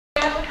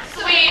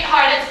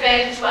Sweetheart, it's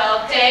been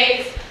 12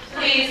 days.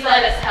 Please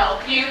let us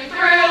help you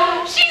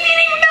through. She's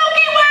eating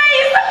Milky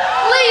Ways!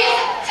 Please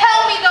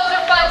tell me those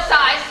are fun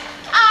size.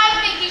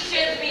 I think he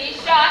should be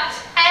shot.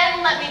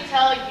 And let me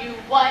tell you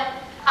what,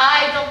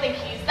 I don't think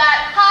he's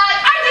that hot.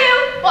 I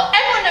do! Well,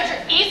 everyone knows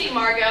you're easy,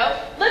 Margot.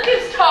 Look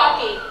who's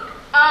talking.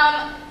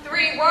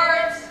 3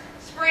 words.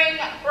 Spring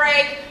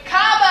break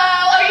combo.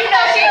 Oh, you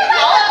know she's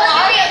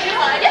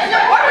Yes,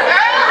 no words.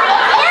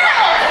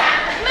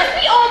 Must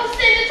be old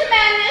descendant to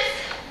madness.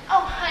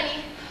 Oh,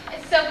 honey,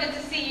 it's so good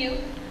to see you.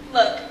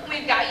 Look,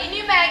 we've got you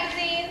new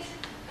magazines.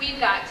 We've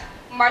got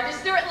Martha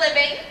Stewart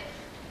Living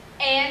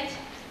and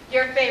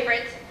your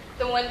favorite,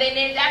 the one they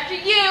named after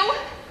you,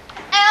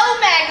 Elle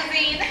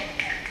magazine.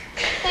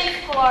 Thanks,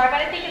 Pilar, but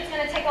I think it's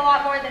going to take a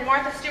lot more than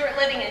Martha Stewart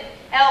Living and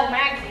Elle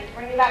magazine to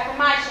bring me back from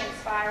my shame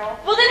spiral.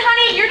 Well then,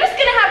 honey, you're just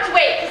going to have to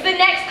wait, because the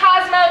next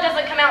Cosmo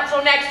doesn't come out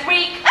till next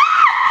week.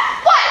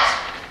 Ah! What?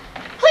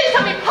 Please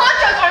tell me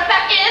Ponchos aren't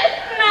back in.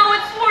 No,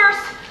 it's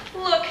worse.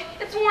 Look,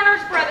 it's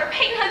Warner's brother,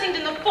 Peyton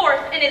Huntington IV,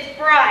 and his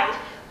bride.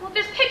 Well,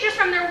 there's pictures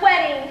from their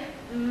wedding.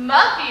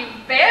 Muffy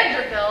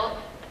Vanderbilt?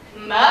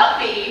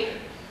 Muffy?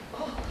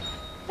 Oh,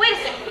 wait a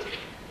second.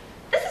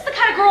 This is the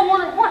kind of girl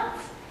Warner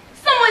wants.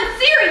 Someone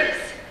serious.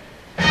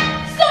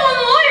 Someone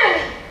loyal.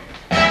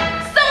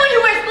 Someone who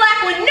wears black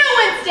when no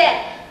one's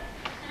dead.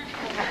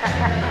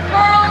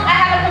 Girls, I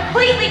have a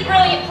completely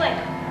brilliant plan.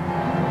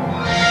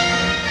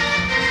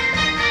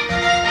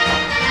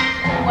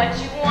 What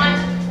you want,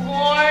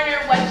 Warner,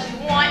 what you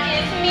want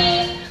is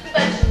me.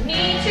 But you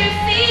need to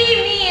see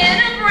me in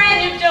a brand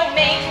new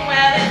domain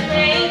while it's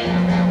late.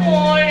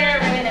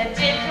 Warner in a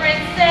different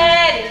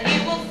setting. You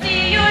will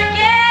see you're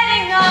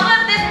getting all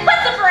of this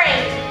plus a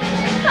brain.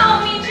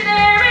 I'll meet you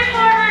there at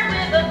Harvard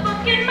with a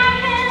book in my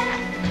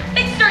hand.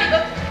 Big sturdy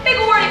book, big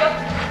wordy book,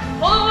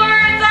 full of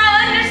words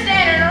I'll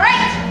understand and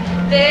write.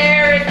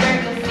 There is where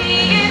you'll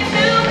see it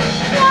too.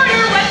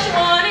 Warner, what you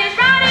want is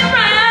right in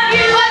front of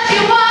you. What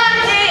you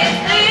want is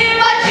clear.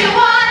 What you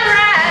want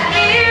right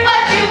here.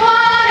 What you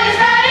want is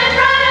right in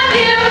front of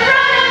you.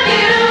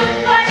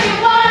 What you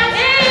want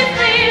is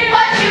clear.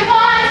 What you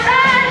want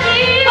right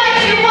here. What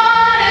you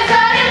want is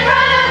right in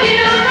front of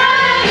you.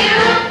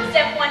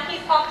 Step 1,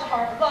 he's off to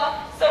Harvard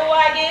Law, so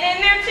I get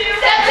in there too.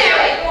 Step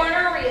 2,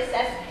 Warner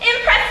reassess.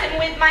 Impress him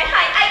with my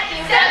high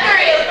IQ. Step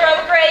 3, throw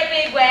a great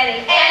big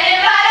wedding. And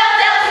invite all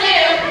else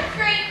new. That's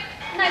great.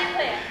 Nice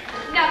plan.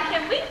 Now,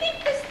 can we think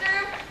this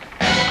through?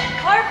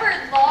 Harvard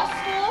Law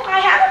School?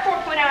 I have a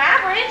 4.0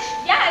 average.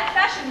 Yeah, it's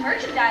fashion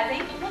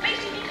merchandising. What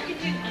makes you think you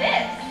could do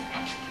this?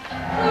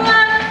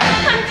 Love,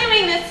 I'm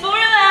doing this for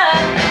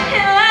love,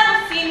 and love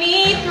will see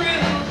me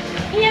through.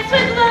 Yes,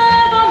 with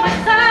love on my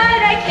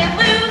side, I can't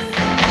lose.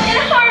 And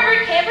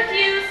Harvard can't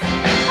refuse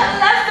a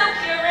love so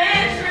pure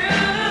and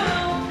true.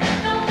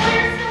 The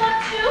lawyers still up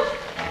too,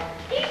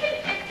 even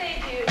if they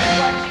do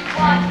what you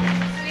want.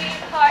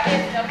 Sweetheart,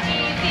 it's no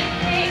easy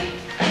thing.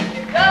 If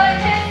you're going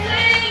to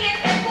sing it,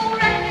 it will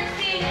wreck your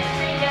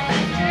scenery. Yes,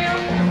 it's true.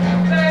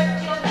 First,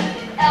 you'll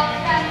need an L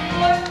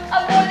passport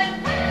of more than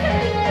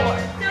 154.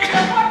 Still,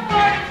 the hard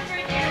part is for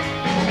you.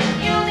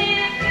 You'll need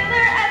a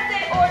killer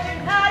essay or do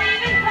not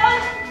even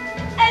post.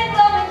 And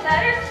glowing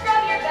letters from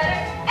your better.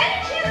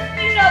 Any chance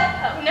you know the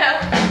post? No.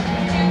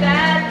 Too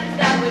bad, 'cause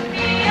that would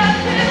be a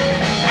coup.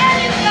 And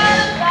you've got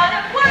a lot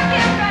of work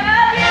in front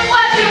of you.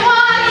 What you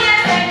want,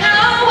 yes I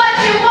know. What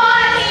you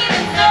want,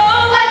 even so.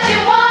 What you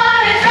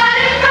want is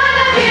right in front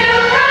of you.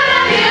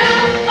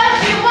 What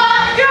you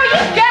want, girl,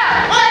 you go.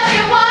 What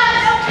you want,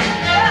 don't you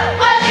know?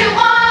 What you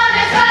want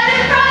is right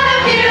in front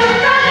of you.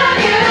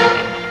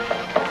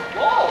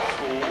 Law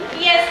school?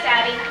 Yes,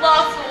 Daddy,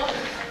 law school.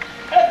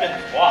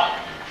 Heavens, why?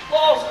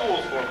 Law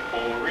schools were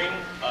boring,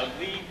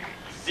 ugly,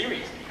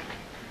 serious people.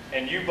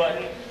 And you,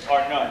 Button,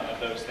 are none of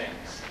those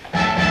things.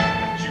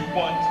 What you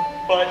want,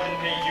 Button,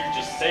 you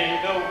just say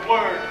the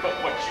word. But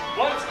what you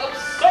want's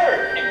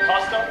absurd and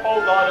cost a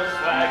whole lot of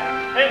swag.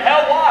 And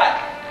hell, why?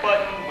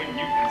 Button, when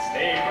you can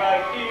stay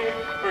right here,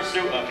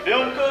 pursue a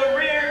film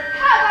career.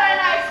 How about a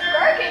nice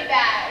Birkin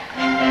bag?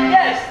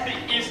 Yes, the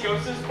East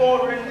Coast is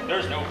boring.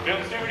 There's no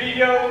film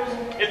studios.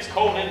 It's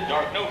cold and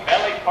dark, no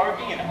valet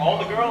parking, and all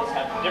the girls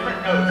have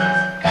different noses.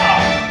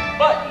 Gosh,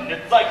 Button,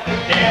 it's like the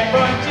damn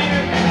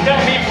frontier. Tell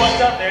me what's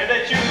out there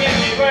that you can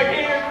get right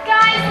here.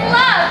 Guys,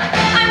 love!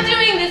 I'm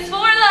doing this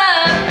for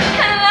love,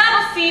 and love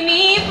will see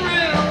me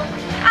through.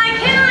 I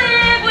can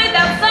live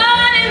without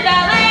sun and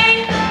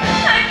ballet.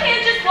 I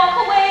can't just walk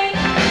away,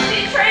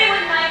 betray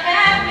what might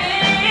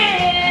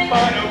happen.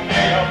 Fine,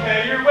 okay, I'll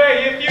pay your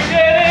way if you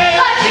get it.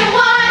 What you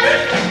want,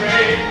 It's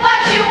great,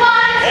 what you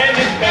want, and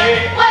it's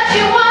paid. what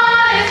you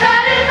want is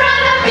right in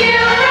front of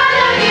you.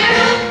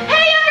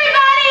 Hey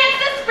everybody, it's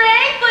the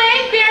Spring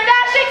Fling Beer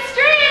Bash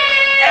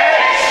Extreme!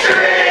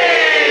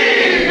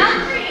 Extreme! Not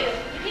for you.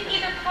 You can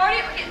either party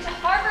or get into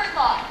Harvard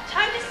Law.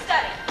 Time to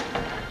study.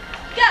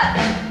 Go!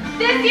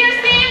 This year's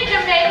theme,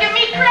 you're making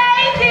me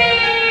crazy.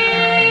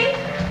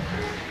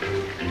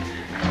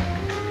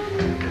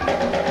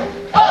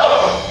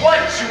 Oh, what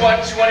you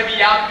you wanna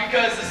be out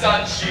because the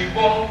sun's cheap.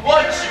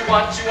 What you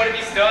want to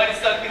be stuck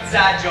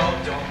inside your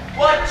dome.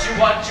 What you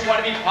wanna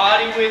be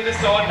partying with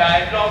us all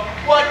night long.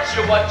 What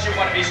you wanna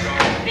be strong.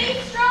 Be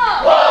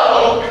strong.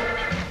 Whoa!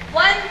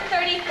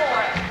 134.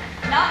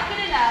 Not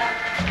good enough.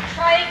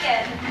 Try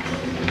again.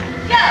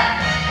 Go.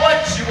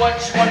 What you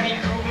wanna be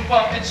grooving,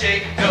 pump and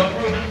shake the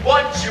room.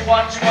 What you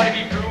wanna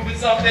be proving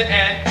something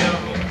and the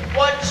room.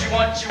 What you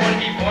wanna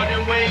be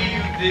wondering where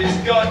you this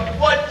gun.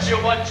 What you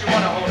wanna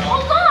hold on.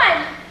 Hold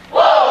on.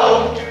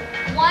 Whoa!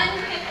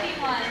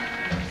 151.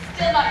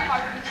 Still not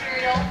hard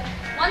material.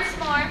 Once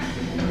more.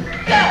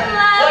 Go.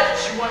 What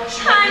you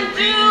I'm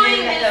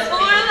doing this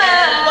for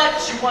love. What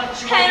you wanna be And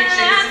chasing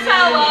that's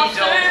how when I'll you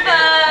don't survive.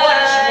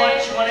 care.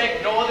 What you wanna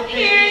ignore the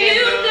Here pain and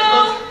you the go.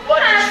 looks. What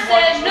I you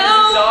said want no,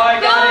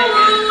 sorry, go gotta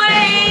hear.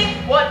 away.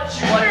 What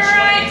you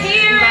Right be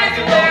here like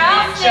is a where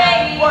I'll lonely child.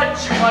 stay. What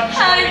you be Until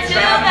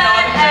drowning that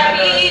on the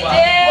happy well.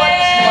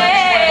 What you be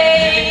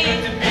day.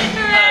 good to be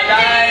Right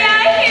day I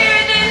alive. hear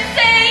them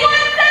say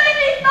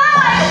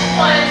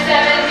 175.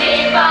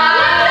 175.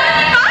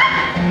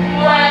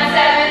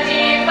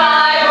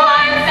 175?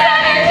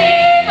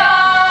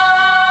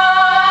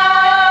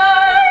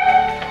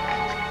 175.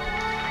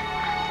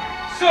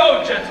 175.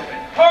 So,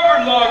 gentlemen,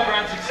 Harvard Law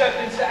grants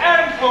acceptance to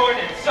Adam Cohen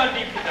and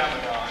Sundeep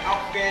Padmanabhan.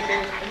 Outstanding.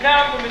 And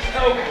now for Miss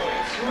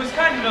Oakwoods, who was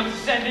kind enough to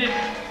send in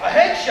a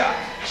headshot.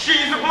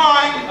 She's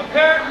applying.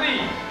 Apparently,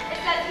 It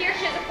says here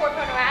she has a 4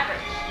 photo average.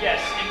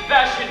 yes, in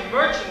fashion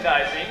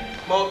merchandising.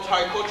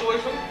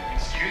 Multiculturalism.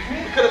 Excuse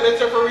me? We could have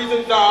missed her for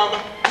reasons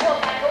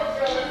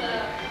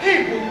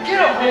People,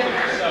 get a hold of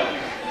yourself.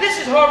 This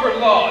is Harvard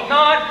Law,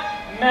 not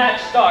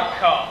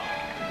Match.com.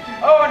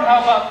 Oh, and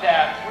how about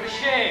that? What a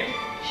shame.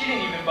 She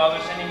didn't even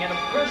bother sending in a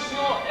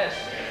personal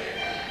essay.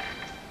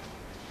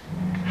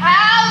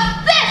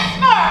 How's this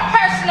for a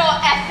personal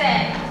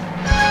essay?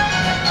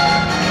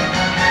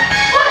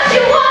 What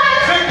you want?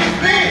 Take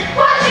me.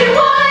 What you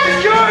want?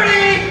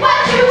 Security!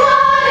 What you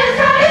want is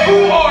right. Who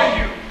are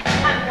you?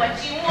 I'm what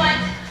you want.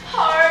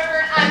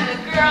 Harvard, I'm the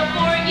girl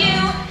for you.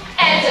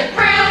 And to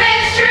prove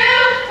it's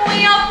true,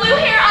 We all flew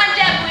here on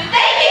JetBlue.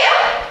 thank you.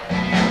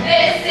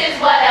 This is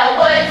what Elle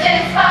Woods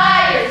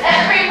inspires.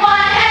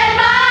 Everyone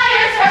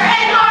admires her,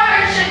 and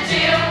Harvard should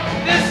too.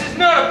 This is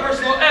not a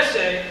personal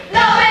essay.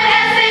 No, an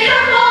essay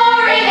you're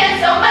boring, and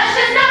so much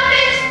does not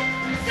fit.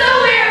 So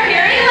we're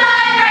appearing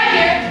live right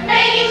here,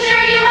 making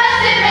sure you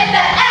must admit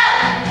that Elle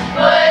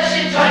Woods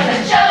should join the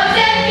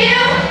chosen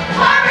few.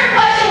 Harvard,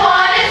 what you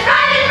want is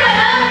right in front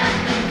of.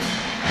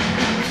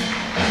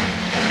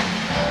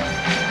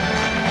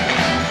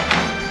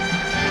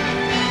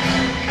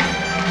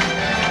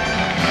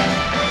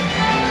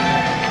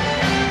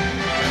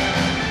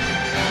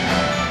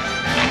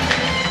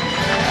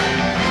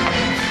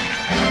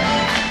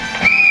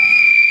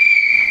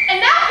 And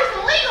now for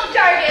some legal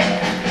jargon.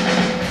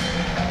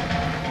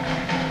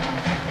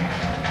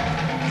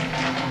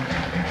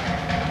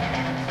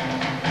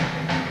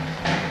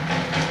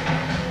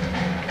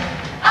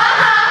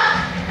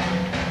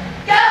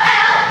 Go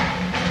Elle.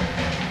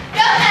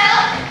 Go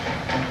Elle.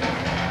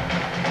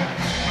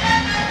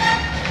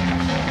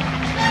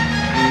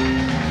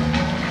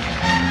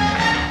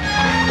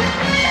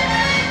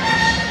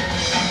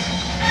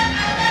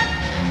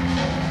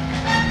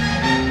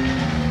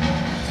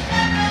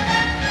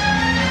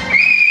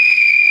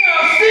 Now,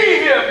 see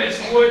here, Miss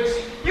Woods.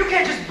 You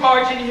can't just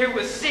barge in here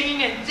with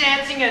singing and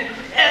dancing and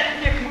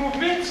ethnic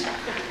movements.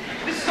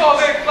 This is all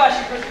a very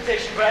flashy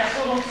presentation, but I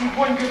still don't see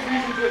one good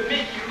reason to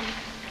admit you.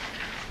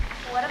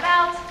 What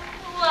about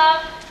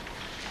love?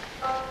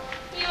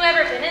 You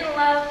ever been in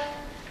love?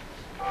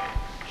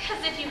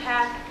 Because if you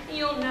have,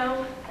 you'll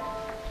know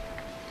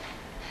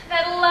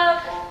that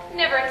love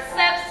never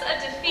accepts a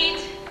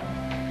defeat.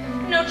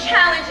 No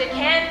challenge it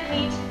can't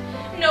meet,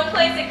 no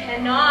place it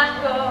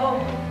cannot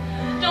go.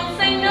 Don't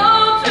say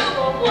no to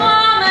a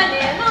woman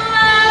in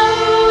love.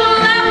 Don't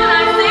laugh when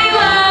I say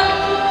love.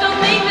 Don't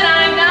think that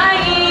I'm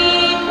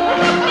naive.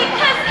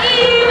 Because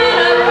even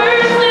a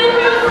person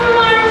who's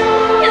smart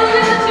can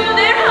listen to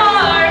their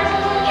heart,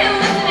 can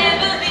listen and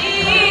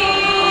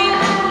believe.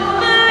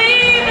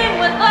 Believe in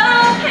what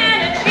love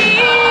can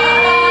achieve.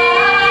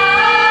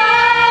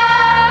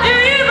 Do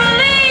you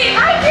believe?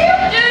 I do.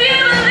 Do you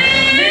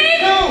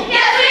believe?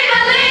 Yes, we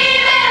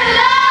believe in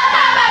love.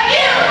 How about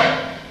you?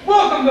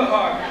 Welcome to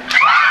Harvard.